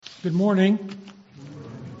Good morning.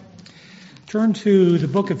 Turn to the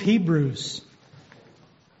book of Hebrews.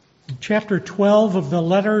 Chapter 12 of the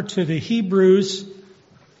letter to the Hebrews.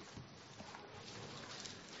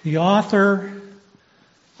 The author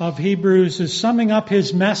of Hebrews is summing up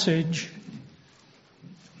his message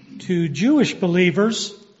to Jewish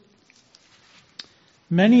believers,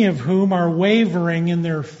 many of whom are wavering in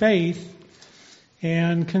their faith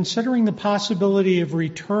and considering the possibility of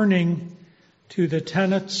returning to the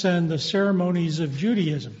tenets and the ceremonies of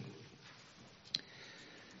Judaism.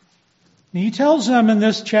 And he tells them in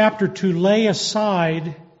this chapter to lay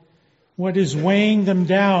aside what is weighing them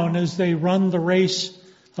down as they run the race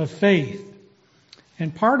of faith.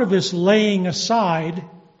 And part of this laying aside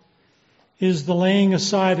is the laying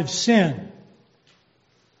aside of sin.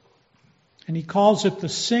 And he calls it the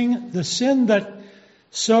sin that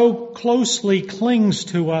so closely clings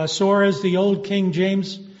to us, or as the old King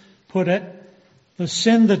James put it, the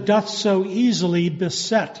sin that doth so easily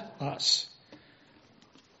beset us.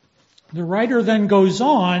 The writer then goes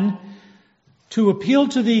on to appeal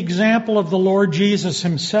to the example of the Lord Jesus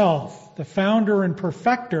himself, the founder and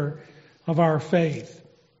perfecter of our faith.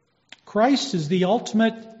 Christ is the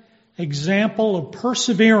ultimate example of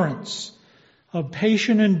perseverance, of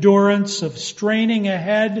patient endurance, of straining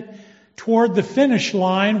ahead toward the finish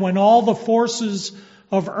line when all the forces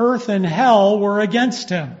of earth and hell were against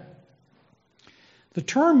him. The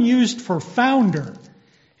term used for founder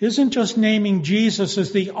isn't just naming Jesus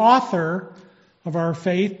as the author of our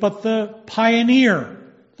faith, but the pioneer,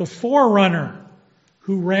 the forerunner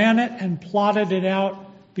who ran it and plotted it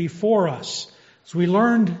out before us. As we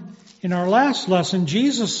learned in our last lesson,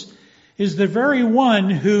 Jesus is the very one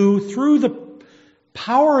who, through the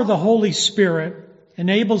power of the Holy Spirit,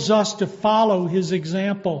 enables us to follow his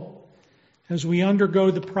example as we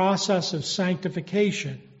undergo the process of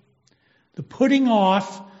sanctification. The putting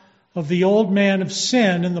off of the old man of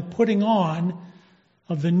sin and the putting on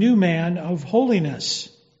of the new man of holiness.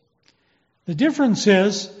 The difference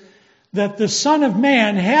is that the Son of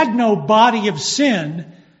Man had no body of sin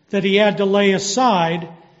that he had to lay aside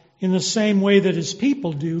in the same way that his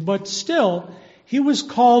people do, but still he was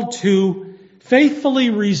called to faithfully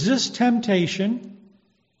resist temptation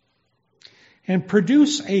and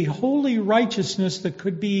produce a holy righteousness that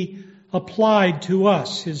could be applied to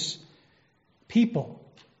us, his people.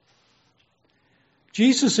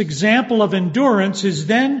 Jesus' example of endurance is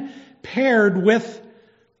then paired with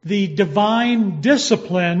the divine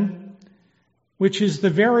discipline, which is the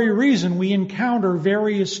very reason we encounter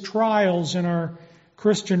various trials in our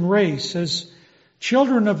Christian race. As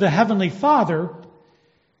children of the Heavenly Father,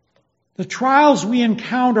 the trials we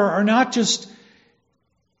encounter are not just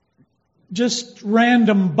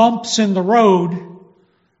random bumps in the road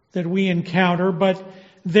that we encounter, but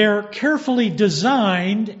they're carefully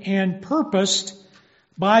designed and purposed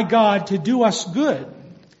by God to do us good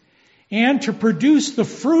and to produce the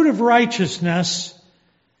fruit of righteousness,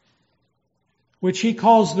 which he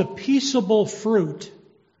calls the peaceable fruit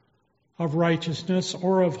of righteousness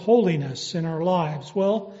or of holiness in our lives.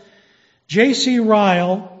 Well, J.C.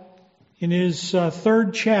 Ryle, in his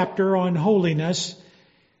third chapter on holiness,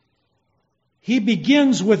 he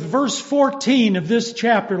begins with verse 14 of this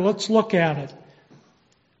chapter. Let's look at it.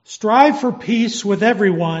 Strive for peace with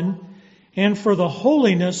everyone and for the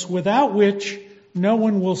holiness without which no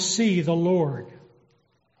one will see the Lord.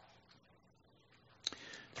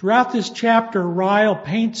 Throughout this chapter, Ryle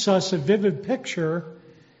paints us a vivid picture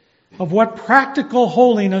of what practical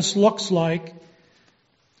holiness looks like,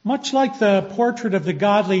 much like the portrait of the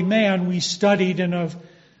godly man we studied in a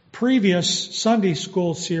previous Sunday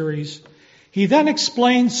school series. He then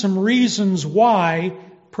explains some reasons why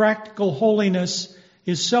practical holiness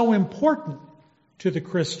is so important to the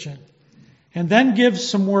Christian, and then gives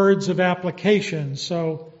some words of application.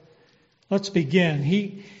 So let's begin.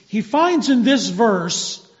 He finds in this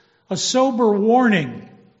verse a sober warning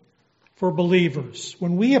for believers.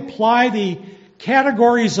 When we apply the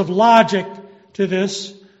categories of logic to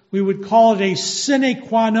this, we would call it a sine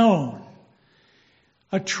qua non,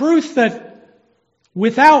 a truth that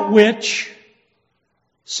without which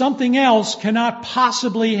something else cannot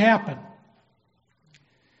possibly happen.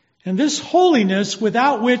 And this holiness,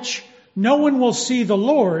 without which no one will see the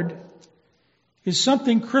Lord, is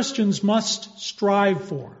something Christians must strive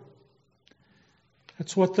for.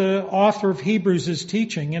 That's what the author of Hebrews is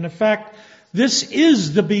teaching. And in fact, this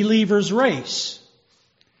is the believer's race.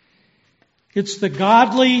 It's the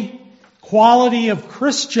godly quality of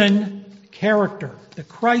Christian character, the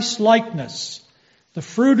Christ-likeness, the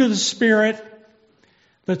fruit of the Spirit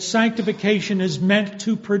that sanctification is meant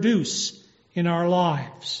to produce in our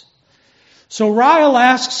lives. So Ryle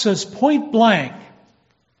asks us point blank,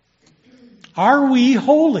 are we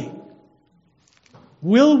holy?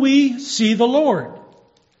 Will we see the Lord?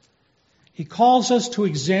 He calls us to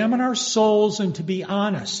examine our souls and to be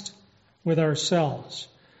honest with ourselves.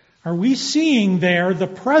 Are we seeing there the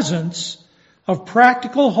presence of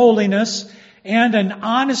practical holiness and an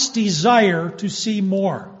honest desire to see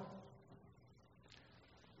more?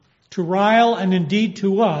 To Ryle, and indeed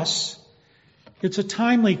to us, it's a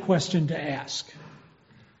timely question to ask.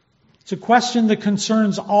 It's a question that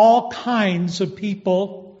concerns all kinds of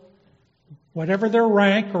people, whatever their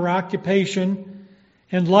rank or occupation.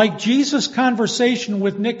 And like Jesus' conversation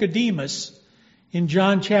with Nicodemus in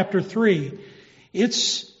John chapter 3,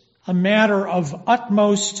 it's a matter of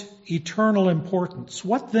utmost eternal importance.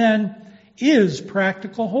 What then is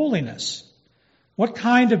practical holiness? What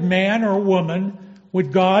kind of man or woman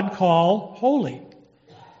would God call holy?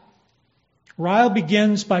 Ryle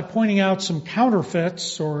begins by pointing out some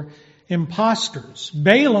counterfeits or impostors.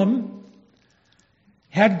 Balaam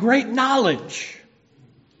had great knowledge.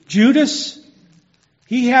 Judas,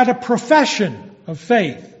 he had a profession of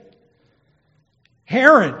faith.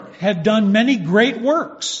 Herod had done many great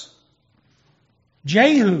works.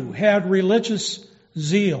 Jehu had religious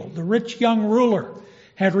zeal. The rich young ruler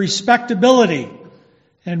had respectability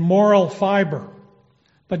and moral fiber.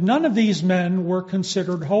 But none of these men were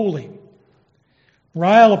considered holy.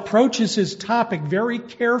 Ryle approaches his topic very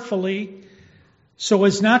carefully so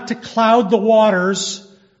as not to cloud the waters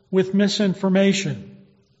with misinformation.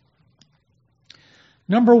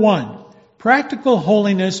 Number one, practical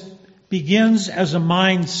holiness begins as a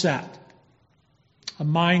mindset. A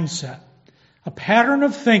mindset. A pattern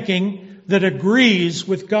of thinking that agrees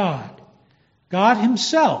with God. God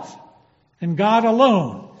Himself and God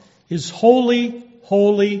alone is holy,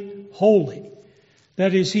 holy, holy.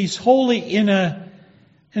 That is, He's holy in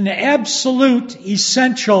an absolute,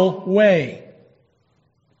 essential way.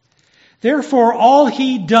 Therefore, all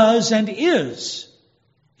He does and is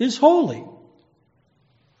holy.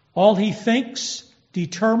 All He thinks,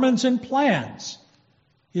 determines, and plans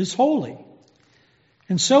is holy.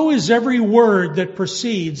 And so is every word that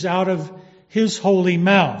proceeds out of His holy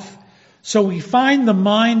mouth. So we find the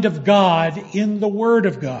mind of God in the Word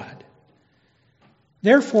of God.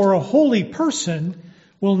 Therefore, a holy person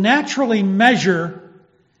will naturally measure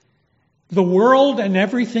the world and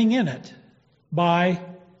everything in it by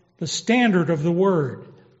the standard of the Word.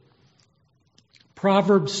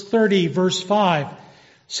 Proverbs 30, verse 5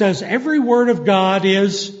 says, every word of God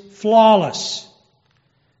is flawless.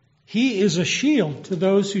 He is a shield to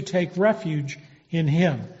those who take refuge in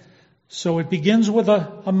Him. So it begins with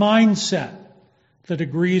a mindset that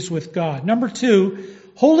agrees with God. Number two,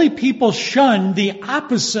 holy people shun the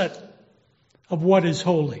opposite of what is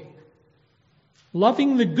holy.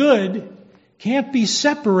 Loving the good can't be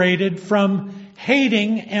separated from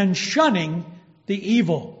hating and shunning the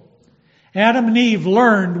evil. Adam and Eve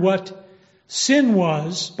learned what sin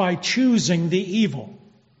was by choosing the evil.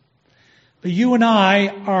 But you and I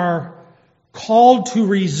are called to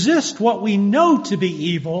resist what we know to be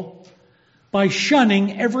evil by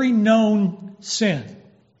shunning every known sin.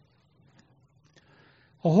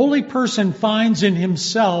 A holy person finds in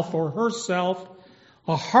himself or herself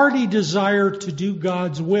a hearty desire to do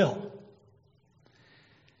God's will,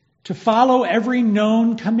 to follow every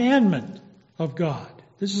known commandment of God.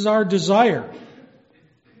 This is our desire.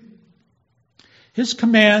 His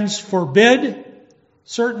commands forbid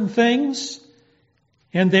certain things,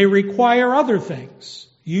 and they require other things.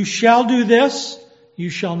 You shall do this, you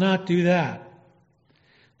shall not do that.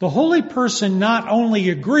 The holy person not only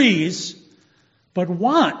agrees, but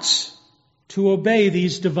wants to obey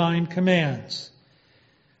these divine commands.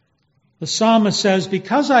 The psalmist says,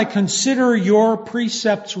 because I consider your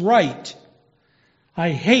precepts right,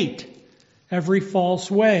 I hate every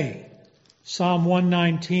false way. Psalm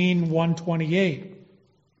 119, 128.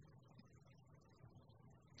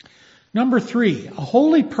 Number three, a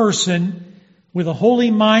holy person with a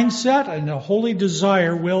holy mindset and a holy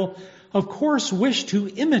desire will, of course, wish to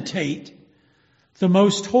imitate the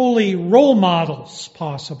most holy role models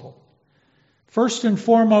possible. First and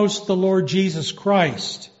foremost, the Lord Jesus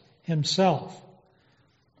Christ Himself.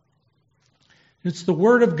 It's the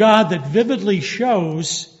Word of God that vividly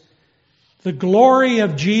shows the glory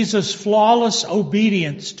of Jesus' flawless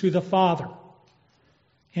obedience to the Father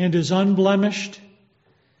and His unblemished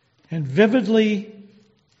and vividly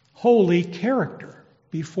holy character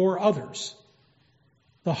before others.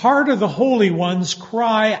 The heart of the holy ones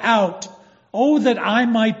cry out, "Oh, that I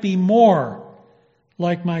might be more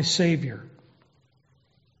like my Savior."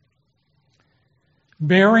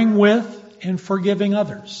 Bearing with and forgiving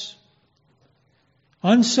others.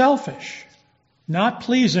 unselfish, not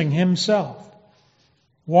pleasing himself,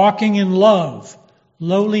 walking in love,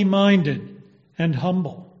 lowly minded and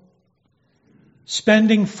humble,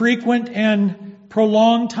 spending frequent and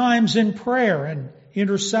prolonged times in prayer and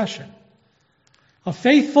intercession, a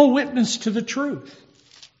faithful witness to the truth.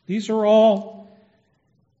 These are all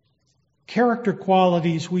character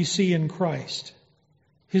qualities we see in Christ.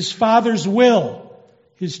 His Father's will,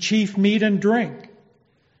 his chief meat and drink,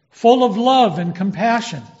 full of love and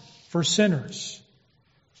compassion for sinners.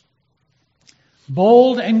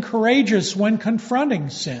 Bold and courageous when confronting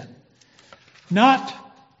sin, not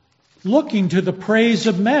looking to the praise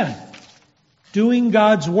of men, doing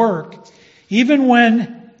God's work, even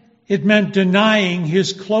when it meant denying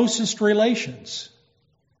his closest relations.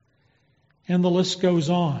 And the list goes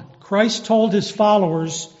on. Christ told his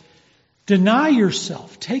followers, "Deny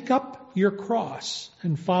yourself, take up your cross,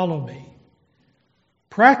 and follow me."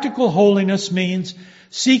 Practical holiness means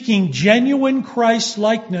seeking genuine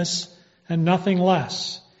Christ-likeness and nothing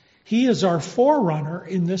less. He is our forerunner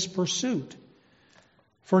in this pursuit.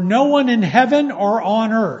 For no one in heaven or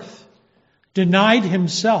on earth denied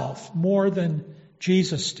himself more than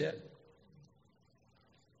Jesus did.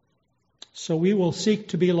 So we will seek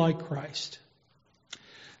to be like Christ.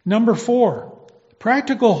 Number 4,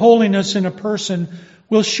 practical holiness in a person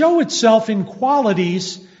will show itself in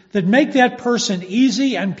qualities that make that person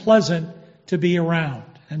easy and pleasant to be around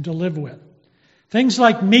and to live with. Things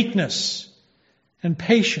like meekness and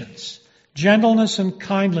patience, gentleness and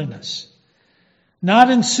kindliness, not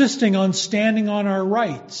insisting on standing on our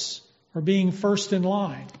rights or being first in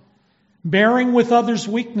line, bearing with others'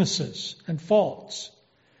 weaknesses and faults,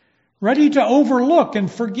 ready to overlook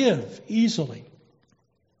and forgive easily,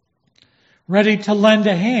 ready to lend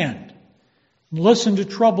a hand and listen to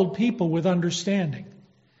troubled people with understanding.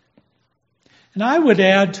 And I would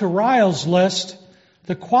add to Ryle's list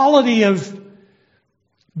the quality of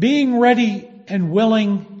being ready and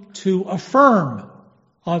willing to affirm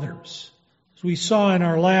others. As we saw in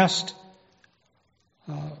our last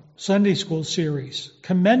Sunday school series,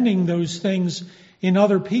 commending those things in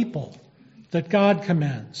other people that God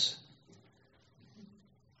commends.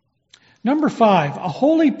 Number 5, a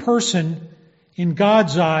holy person in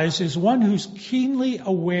God's eyes is one who's keenly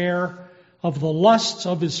aware of the lusts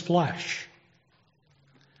of his flesh.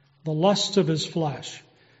 The lusts of his flesh.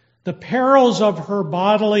 The perils of her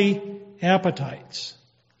bodily appetites.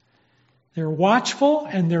 They're watchful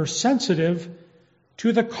and they're sensitive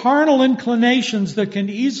to the carnal inclinations that can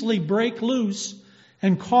easily break loose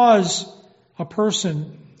and cause a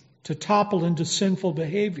person to topple into sinful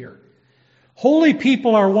behavior. Holy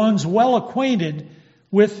people are ones well acquainted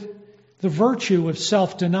with the virtue of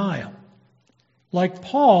self-denial. Like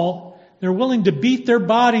Paul, they're willing to beat their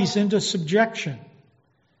bodies into subjection.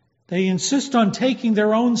 They insist on taking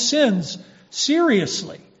their own sins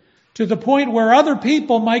seriously, to the point where other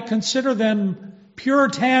people might consider them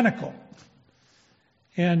puritanical.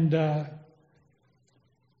 And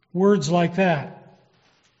words like that.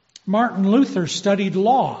 Martin Luther studied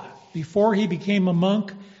law before he became a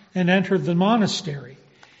monk and entered the monastery.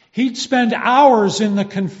 He'd spend hours in the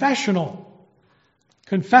confessional,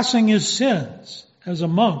 confessing his sins as a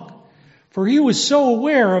monk, for he was so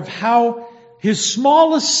aware of how his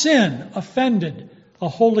smallest sin offended a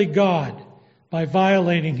holy God by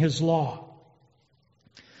violating his law.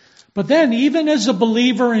 But then, even as a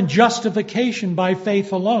believer in justification by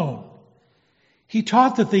faith alone, he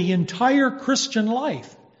taught that the entire Christian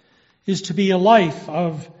life is to be a life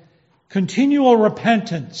of continual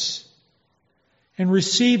repentance and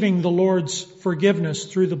receiving the Lord's forgiveness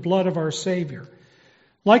through the blood of our Savior.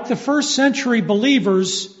 Like the first century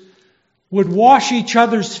believers would wash each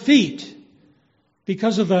other's feet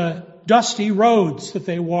because of the dusty roads that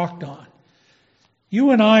they walked on,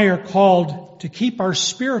 you and I are called to keep our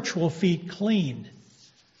spiritual feet clean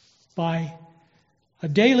by a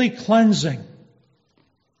daily cleansing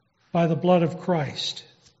by the blood of Christ.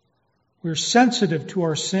 We're sensitive to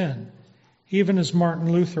our sin, even as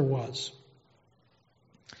Martin Luther was.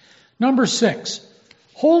 Number 6,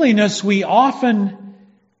 holiness, we often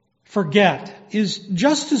forget, is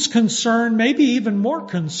just as concerned, maybe even more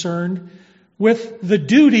concerned, with the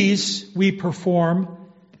duties we perform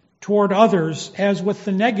toward others as with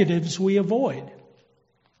the negatives we avoid.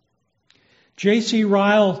 J.C.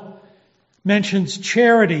 Ryle mentions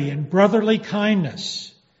charity and brotherly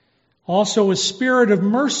kindness, also a spirit of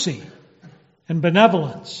mercy and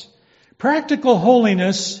benevolence. Practical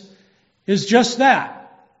holiness is just that.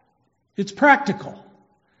 It's practical.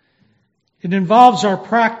 It involves our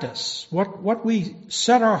practice, what we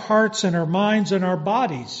set our hearts and our minds and our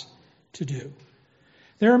bodies to do.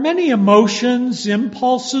 There are many emotions,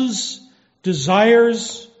 impulses,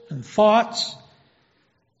 desires, and thoughts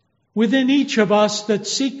within each of us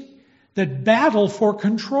that battle for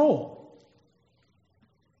control.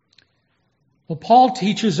 Well, Paul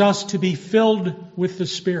teaches us to be filled with the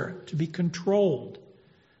Spirit, to be controlled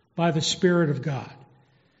by the Spirit of God.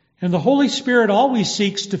 And the Holy Spirit always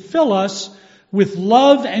seeks to fill us with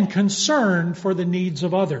love and concern for the needs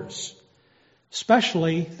of others,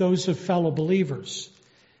 especially those of fellow believers.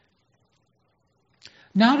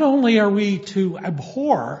 Not only are we to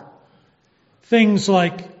abhor things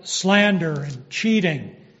like slander and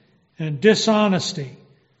cheating and dishonesty,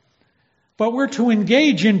 but we're to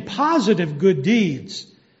engage in positive good deeds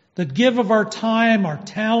that give of our time, our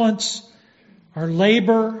talents, our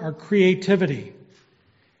labor, our creativity.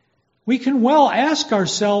 We can well ask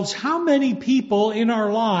ourselves how many people in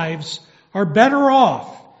our lives are better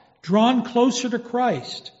off, drawn closer to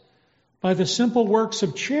Christ by the simple works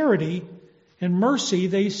of charity and mercy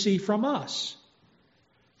they see from us.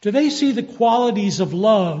 Do they see the qualities of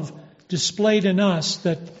love displayed in us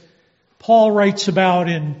that Paul writes about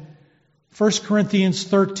in 1 Corinthians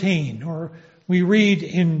 13, or we read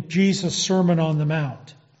in Jesus' Sermon on the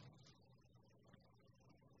Mount?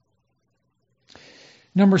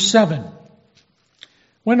 Number 7,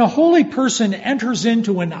 when a holy person enters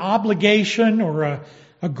into an obligation or an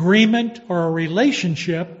agreement or a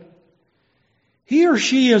relationship, he or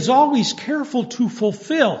she is always careful to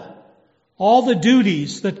fulfill all the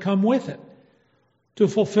duties that come with it, to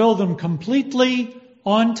fulfill them completely,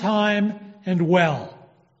 on time, and well.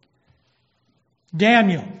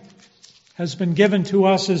 Daniel has been given to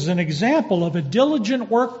us as an example of a diligent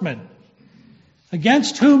workman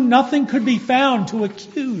against whom nothing could be found to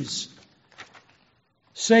accuse,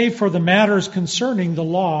 save for the matters concerning the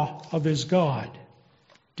law of his God.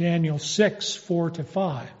 Daniel 6,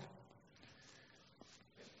 4-5.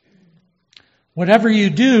 Whatever you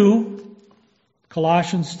do,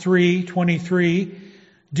 Colossians 3:23,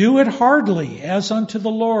 do it heartily as unto the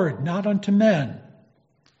Lord, not unto men.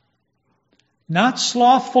 Not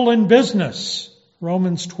slothful in business,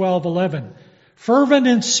 Romans 12:11. Fervent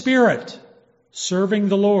in spirit, serving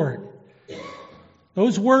the Lord.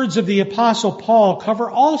 Those words of the Apostle Paul cover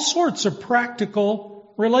all sorts of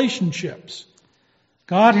practical relationships.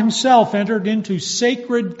 God himself entered into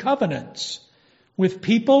sacred covenants with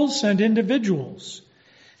peoples and individuals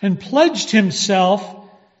and pledged himself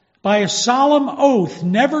by a solemn oath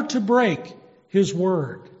never to break his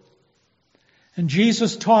word. And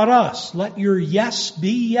Jesus taught us, let your yes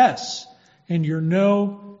be yes and your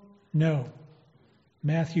no, no.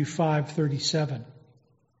 Matthew 5:37.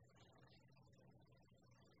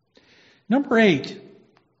 Number 8,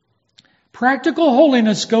 practical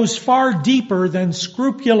holiness goes far deeper than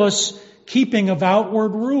scrupulous keeping of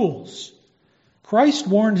outward rules. Christ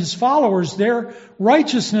warned his followers their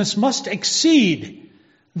righteousness must exceed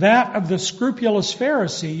that of the scrupulous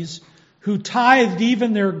Pharisees who tithed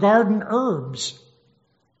even their garden herbs.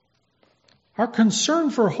 Our concern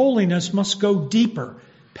for holiness must go deeper,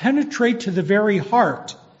 penetrate to the very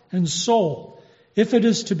heart and soul, if it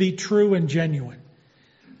is to be true and genuine.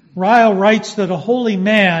 Ryle writes that a holy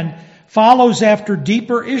man follows after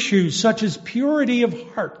deeper issues such as purity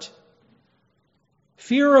of heart,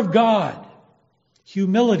 fear of God,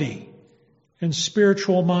 humility, and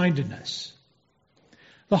spiritual mindedness.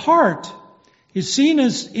 The heart is seen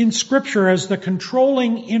in Scripture as the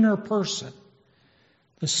controlling inner person,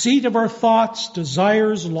 the seat of our thoughts,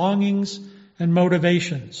 desires, longings, and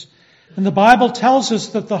motivations. And the Bible tells us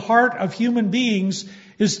that the heart of human beings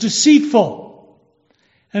is deceitful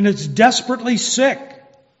and it's desperately sick,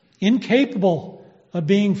 incapable of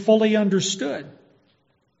being fully understood.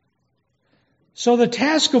 So the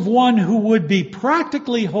task of one who would be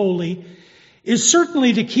practically holy is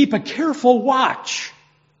certainly to keep a careful watch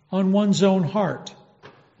on one's own heart.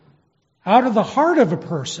 Out of the heart of a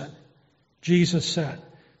person, Jesus said,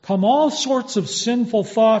 come all sorts of sinful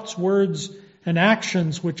thoughts, words, and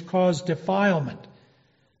actions which cause defilement.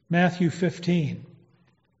 Matthew 15.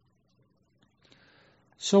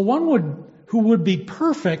 So one who would be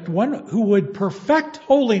perfect, one who would perfect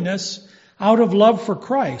holiness out of love for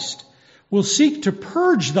Christ, will seek to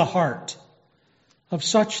purge the heart of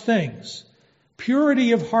such things.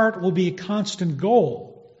 Purity of heart will be a constant goal.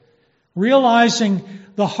 Realizing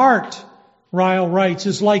the heart, Ryle writes,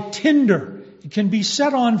 is like tinder. It can be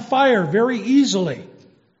set on fire very easily.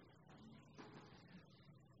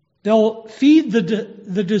 They'll feed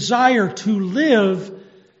the desire to live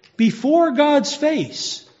before God's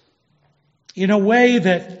face in a way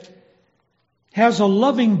that has a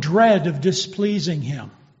loving dread of displeasing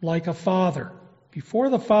Him, like a father, before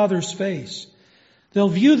the Father's face. They'll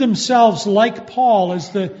view themselves, like Paul,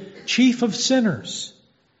 as the chief of sinners,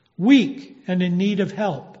 weak and in need of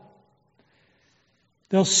help.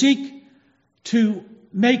 They'll seek to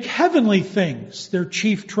make heavenly things their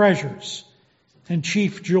chief treasures and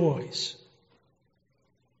chief joys.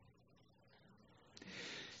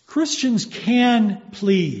 Christians can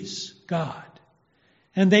please God,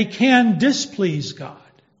 and they can displease God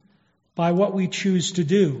by what we choose to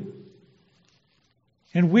do.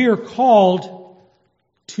 And we are called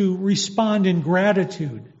to respond in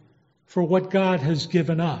gratitude for what God has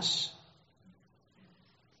given us.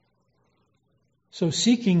 So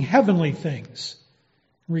seeking heavenly things,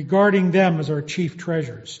 regarding them as our chief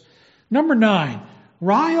treasures. Number 9,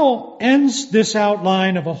 Ryle ends this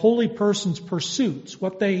outline of a holy person's pursuits,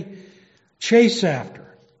 what they chase after,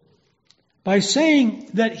 by saying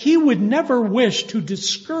that he would never wish to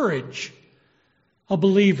discourage a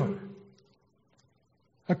believer,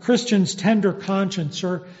 a Christian's tender conscience,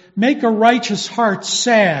 or make a righteous heart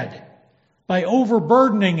sad by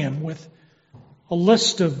overburdening him with a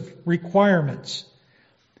list of requirements.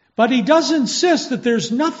 But he does insist that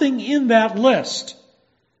there's nothing in that list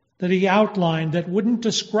that he outlined that wouldn't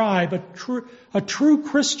describe a true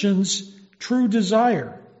Christian's true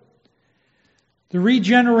desire. The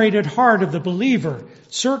regenerated heart of the believer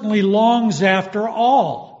certainly longs after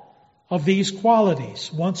all of these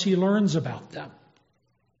qualities once he learns about them.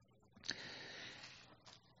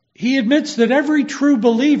 He admits that every true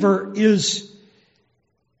believer is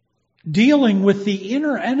dealing with the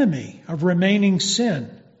inner enemy of remaining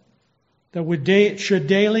sin that should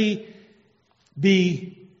daily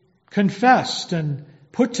be confessed and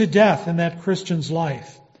put to death in that Christian's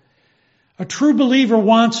life. A true believer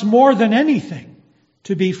wants more than anything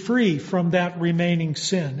to be free from that remaining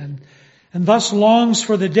sin and thus longs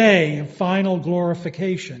for the day of final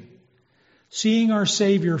glorification, seeing our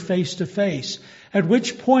Savior face to face, at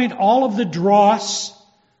which point all of the dross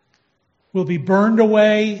will be burned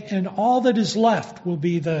away and all that is left will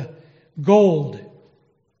be the gold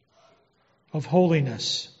of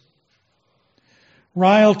holiness.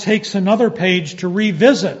 Ryle takes another page to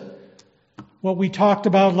revisit what we talked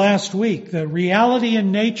about last week, the reality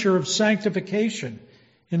and nature of sanctification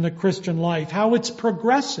in the Christian life, how it's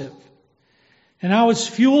progressive, and how it's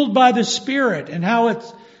fueled by the Spirit, and how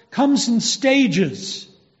it comes in stages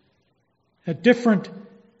at different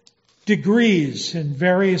degrees in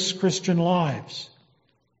various Christian lives.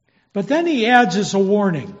 But then he adds as a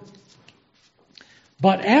warning,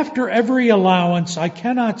 "But after every allowance, I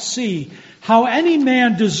cannot see how any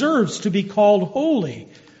man deserves to be called holy,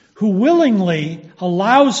 who willingly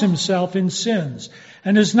allows himself in sins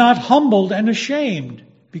and is not humbled and ashamed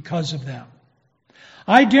because of them.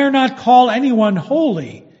 I dare not call anyone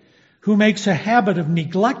holy who makes a habit of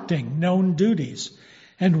neglecting known duties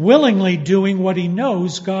and willingly doing what he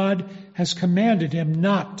knows God has commanded him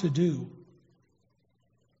not to do."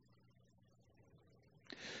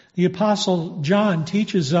 The Apostle John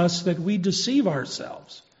teaches us that we deceive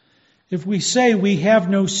ourselves if we say we have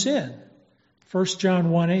no sin. 1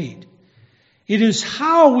 John 1:8. It is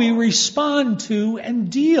how we respond to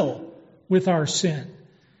and deal with our sin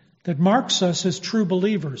that marks us as true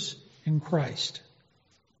believers in Christ.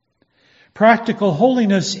 Practical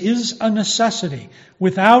holiness is a necessity.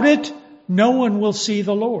 Without it, no one will see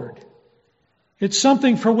the Lord. It's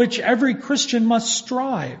something for which every Christian must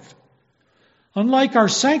strive. Unlike our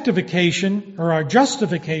sanctification or our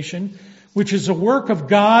justification, which is a work of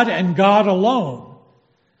God and God alone,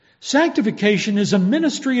 sanctification is a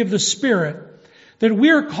ministry of the Spirit that we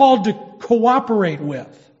are called to cooperate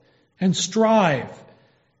with and strive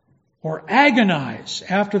or agonize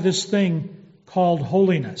after this thing called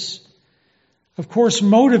holiness. Of course,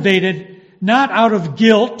 motivated not out of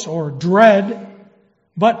guilt or dread,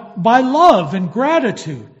 but by love and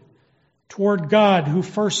gratitude toward God who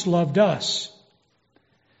first loved us.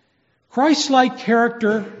 Christ-like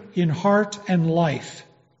character in heart and life.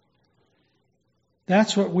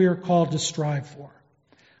 That's what we are called to strive for.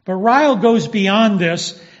 But Ryle goes beyond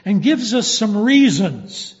this and gives us some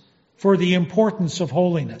reasons for the importance of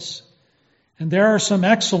holiness. And there are some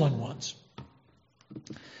excellent ones.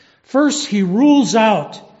 First, he rules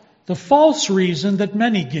out the false reason that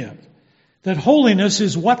many give, that holiness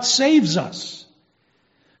is what saves us.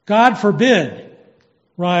 God forbid,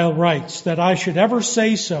 Ryle writes, that I should ever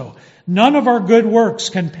say so. None of our good works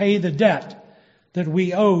can pay the debt that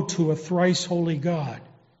we owe to a thrice holy God.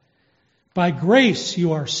 By grace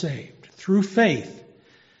you are saved, through faith,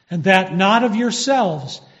 and that not of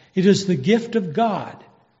yourselves. It is the gift of God,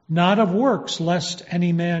 not of works, lest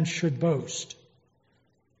any man should boast.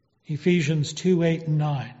 Ephesians 2:8 and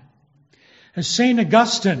 9. As St.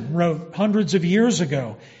 Augustine wrote hundreds of years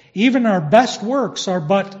ago, even our best works are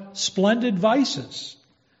but splendid vices.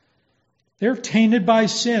 They're tainted by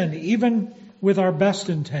sin, even with our best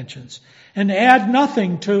intentions, and add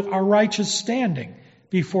nothing to our righteous standing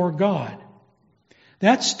before God.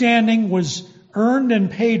 That standing was earned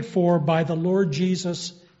and paid for by the Lord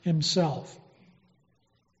Jesus himself.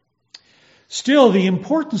 Still, the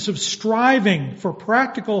importance of striving for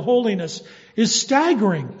practical holiness is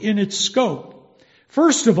staggering in its scope.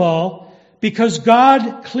 First of all, because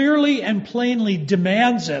God clearly and plainly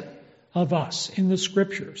demands it of us in the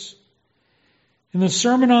Scriptures. In the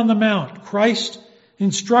Sermon on the Mount, Christ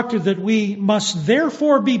instructed that we must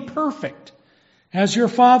therefore be perfect, as your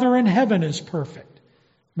Father in heaven is perfect.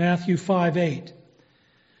 Matthew 5:8.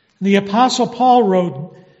 The Apostle Paul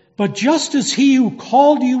wrote, "But just as he who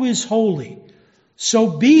called you is holy, so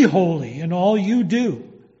be holy in all you do.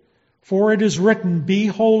 For it is written, be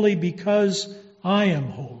holy because I am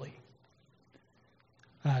holy."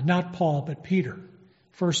 Not Paul, but Peter.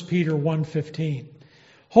 1 Peter 1:15.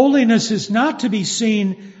 Holiness is not to be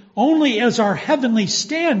seen only as our heavenly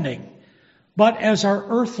standing, but as our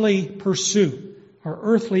earthly pursuit, our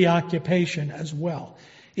earthly occupation as well.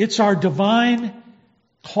 It's our divine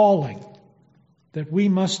calling that we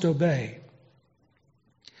must obey.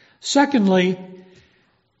 Secondly,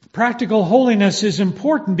 practical holiness is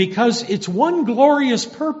important because it's one glorious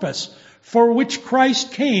purpose for which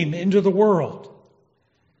Christ came into the world.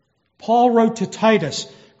 Paul wrote to Titus,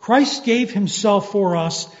 "Christ gave himself for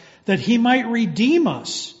us that he might redeem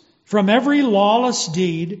us from every lawless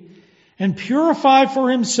deed and purify for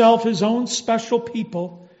himself his own special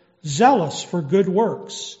people, zealous for good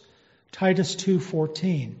works." Titus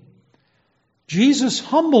 2:14. Jesus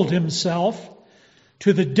humbled himself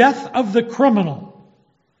to the death of the criminal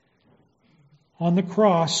on the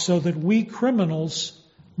cross so that we criminals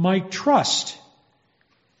might trust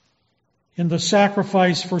in the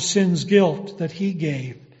sacrifice for sin's guilt that he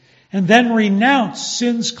gave, and then renounce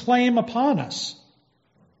sin's claim upon us.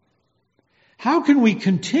 How can we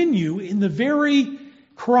continue in the very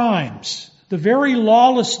crimes, the very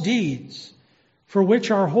lawless deeds for which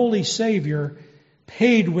our holy Savior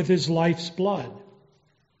paid with his life's blood?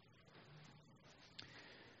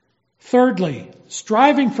 Thirdly,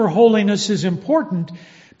 striving for holiness is important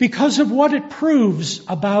because of what it proves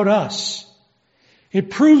about us. It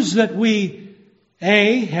proves that we,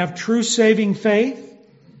 A, have true saving faith.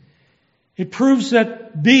 It proves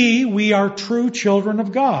that, B, we are true children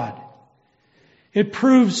of God. It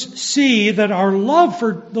proves, C, that our love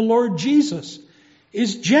for the Lord Jesus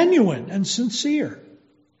is genuine and sincere.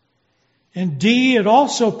 And D, it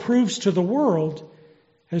also proves to the world,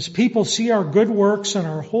 as people see our good works and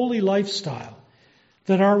our holy lifestyle,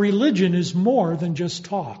 that our religion is more than just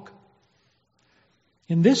talk.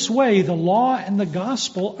 In this way, the law and the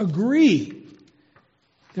gospel agree.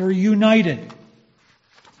 They're united.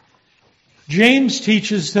 James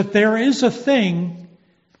teaches that there is a thing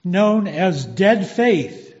known as dead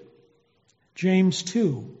faith. James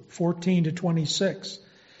 2:14-26.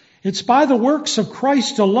 It's by the works of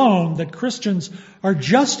Christ alone that Christians are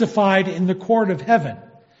justified in the court of heaven.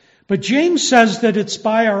 But James says that it's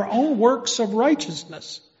by our own works of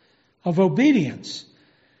righteousness, of obedience,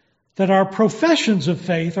 that our professions of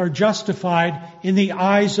faith are justified in the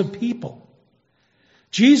eyes of people.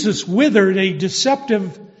 Jesus withered a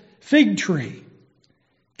deceptive fig tree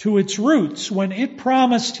to its roots when it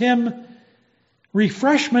promised him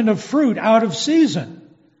refreshment of fruit out of season,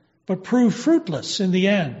 but proved fruitless in the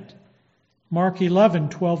end. Mark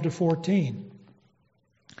 11:12-14.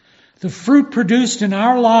 The fruit produced in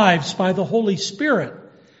our lives by the Holy Spirit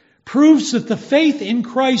proves that the faith in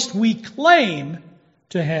Christ we claim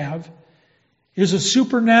to have is a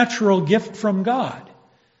supernatural gift from God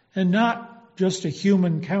and not just a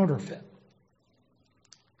human counterfeit.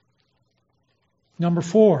 Number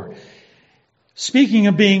 4, speaking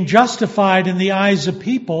of being justified in the eyes of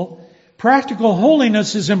people, practical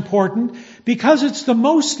holiness is important because it's the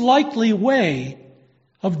most likely way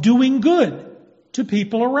of doing good to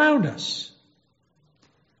people around us.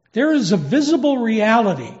 There is a visible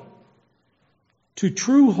reality to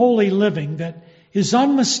true holy living that is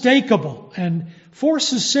unmistakable and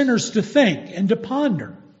forces sinners to think and to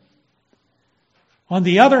ponder. On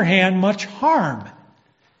the other hand, much harm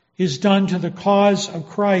is done to the cause of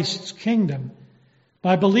Christ's kingdom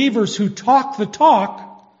by believers who talk the talk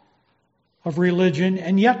of religion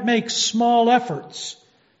and yet make small efforts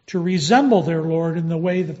to resemble their Lord in the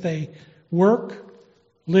way that they work,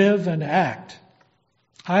 live, and act.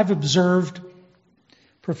 I've observed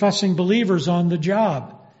professing believers on the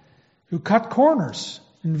job who cut corners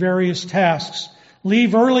in various tasks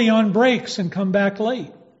leave early on breaks and come back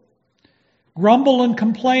late, grumble and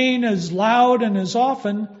complain as loud and as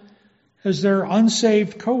often as their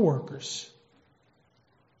unsaved co-workers.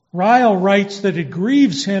 Ryle writes that it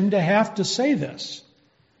grieves him to have to say this,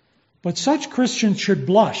 but such Christians should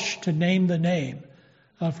blush to name the name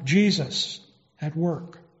of Jesus at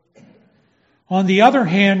work. On the other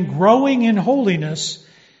hand, growing in holiness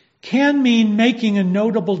can mean making a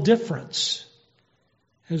notable difference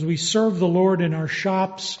as we serve the Lord in our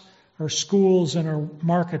shops, our schools, and our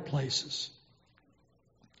marketplaces.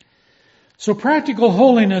 So practical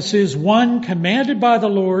holiness is 1, commanded by the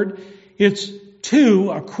Lord. It's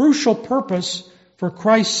 2, a crucial purpose for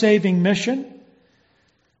Christ's saving mission.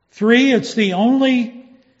 3, it's the only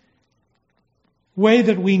way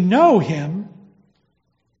that we know Him.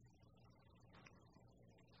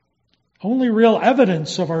 Only real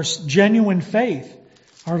evidence of our genuine faith,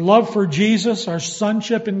 our love for Jesus, our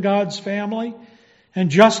sonship in God's family,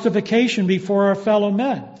 and justification before our fellow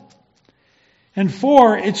men. And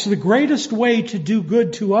 4, it's the greatest way to do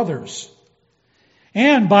good to others.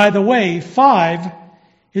 And, by the way, 5,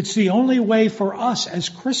 it's the only way for us as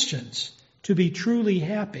Christians to be truly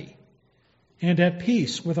happy and at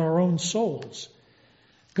peace with our own souls.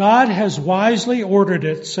 God has wisely ordered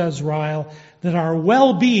it, says Ryle, that our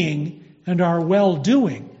well-being and our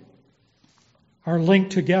well-doing are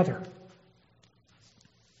linked together.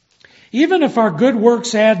 Even if our good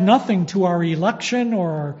works add nothing to our election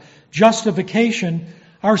or our justification,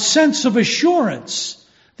 our sense of assurance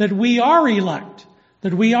that we are elect,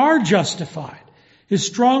 that we are justified, is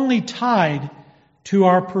strongly tied to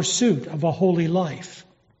our pursuit of a holy life.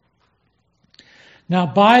 Now,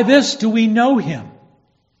 by this do we know Him,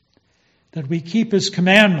 that we keep His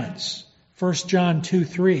commandments. 1 John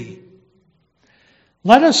 2:3.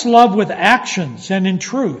 Let us love with actions and in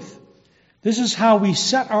truth. This is how we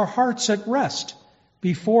set our hearts at rest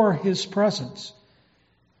before His presence.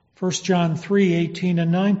 1 John 3:18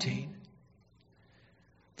 and 19.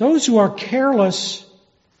 Those who are careless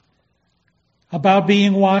about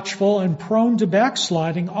being watchful and prone to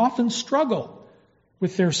backsliding often struggle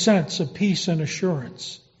with their sense of peace and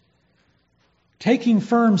assurance. Taking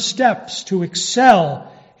firm steps to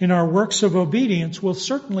excel in our works of obedience will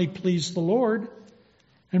certainly please the Lord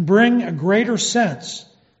and bring a greater sense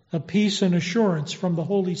of peace and assurance from the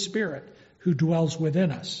Holy Spirit who dwells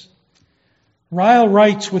within us. Ryle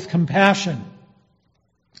writes with compassion,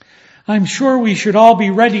 I'm sure we should all be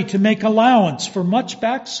ready to make allowance for much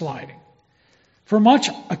backsliding, for much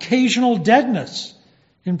occasional deadness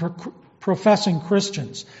in professing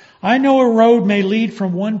Christians. I know a road may lead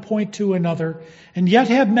from one point to another, and yet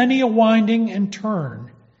have many a winding and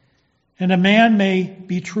turn. And a man may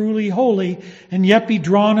be truly holy, and yet be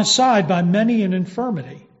drawn aside by many an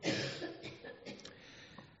infirmity.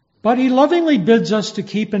 But he lovingly bids us to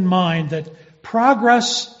keep in mind that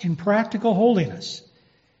progress in practical holiness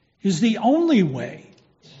is the only way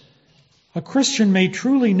a Christian may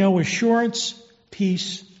truly know assurance,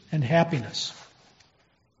 peace, and happiness.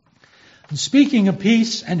 And speaking of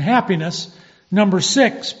peace and happiness, number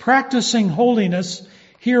 6, practicing holiness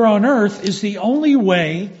here on earth is the only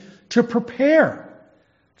way to prepare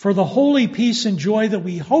for the holy peace and joy that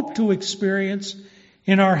we hope to experience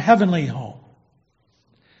in our heavenly home.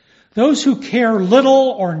 Those who care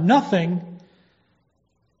little or nothing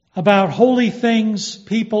about holy things,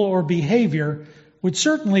 people, or behavior would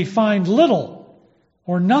certainly find little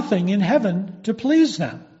or nothing in heaven to please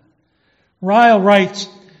them. Ryle writes,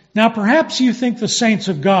 now perhaps you think the saints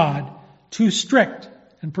of God too strict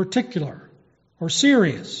and particular or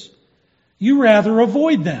serious. You rather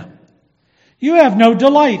avoid them. You have no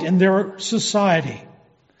delight in their society.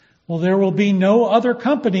 Well, there will be no other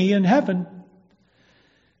company in heaven.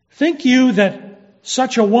 Think you that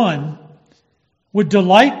such a one would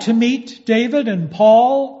delight to meet David and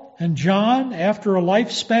Paul and John after a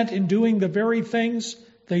life spent in doing the very things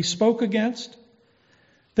they spoke against?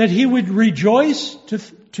 That he would rejoice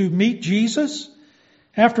to meet Jesus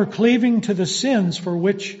after cleaving to the sins for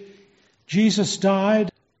which Jesus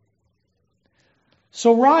died?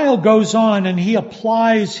 So Ryle goes on and he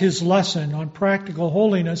applies his lesson on practical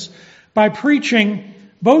holiness by preaching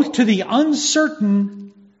both to the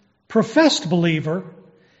uncertain professed believer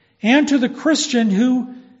and to the Christian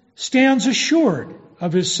who stands assured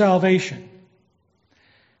of his salvation.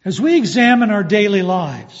 As we examine our daily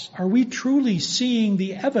lives, are we truly seeing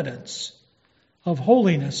the evidence of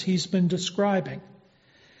holiness he's been describing?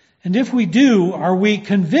 And if we do, are we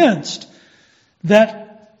convinced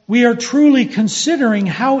that we are truly considering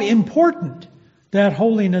how important that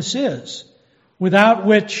holiness is, without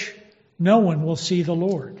which no one will see the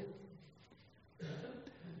Lord?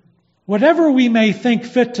 Whatever we may think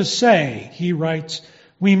fit to say, he writes,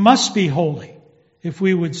 we must be holy if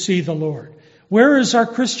we would see the Lord. Where is our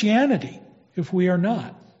Christianity if we are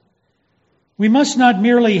not? We must not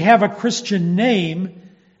merely have a Christian name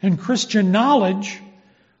and Christian knowledge.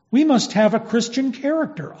 We must have a Christian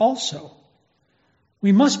character also.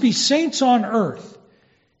 We must be saints on earth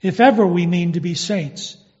if ever we mean to be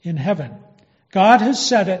saints in heaven. God has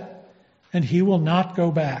said it, and he will not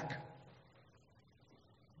go back.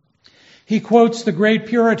 He quotes the great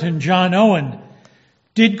Puritan John Owen,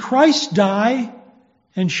 "Did Christ die,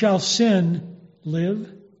 and shall sin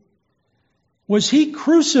live? Was he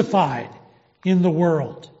crucified in the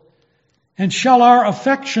world, and shall our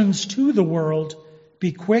affections to the world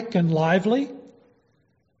be quick and lively?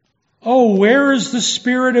 Oh, where is the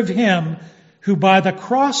spirit of him who by the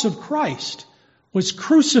cross of Christ was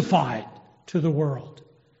crucified to the world,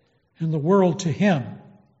 and the world to him?"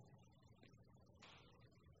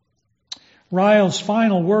 Ryle's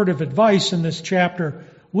final word of advice in this chapter,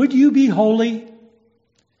 would you be holy?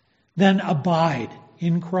 Then abide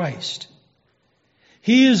in Christ.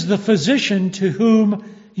 He is the physician to whom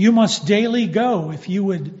you must daily go if you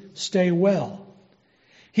would stay well.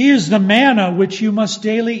 He is the manna which you must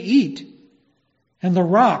daily eat, and the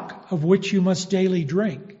rock of which you must daily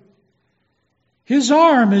drink. His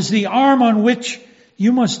arm is the arm on which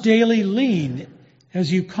you must daily lean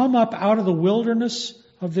as you come up out of the wilderness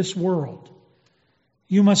of this world.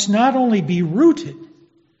 You must not only be rooted,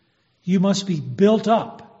 you must be built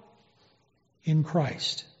up in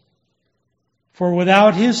Christ. For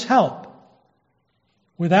without his help,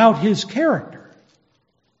 without his character,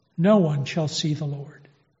 no one shall see the Lord.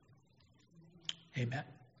 Amen.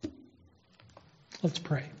 Let's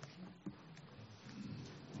pray.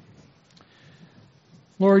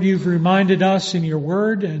 Lord, you've reminded us in your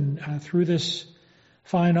word and through this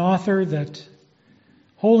fine author that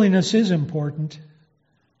holiness is important,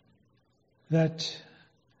 that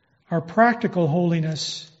our practical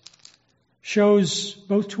holiness shows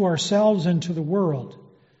both to ourselves and to the world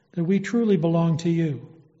that we truly belong to you.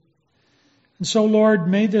 And so, Lord,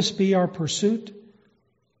 may this be our pursuit,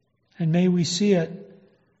 and may we see it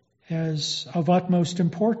as of utmost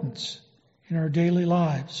importance in our daily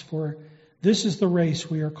lives, for this is the race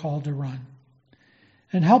we are called to run.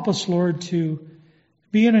 And help us, Lord, to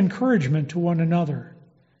be an encouragement to one another,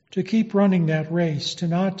 to keep running that race, to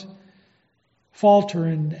not falter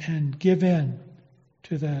and give in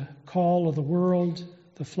to the call of the world,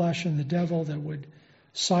 the flesh, and the devil that would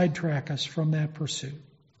sidetrack us from that pursuit.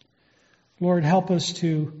 Lord, help us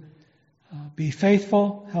to be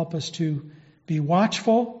faithful, help us to be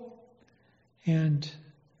watchful, and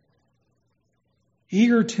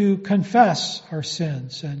eager to confess our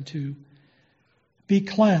sins and to be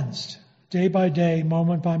cleansed day by day,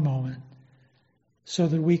 moment by moment, so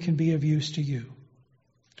that we can be of use to you.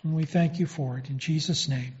 And we thank you for it. In Jesus'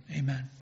 name, amen.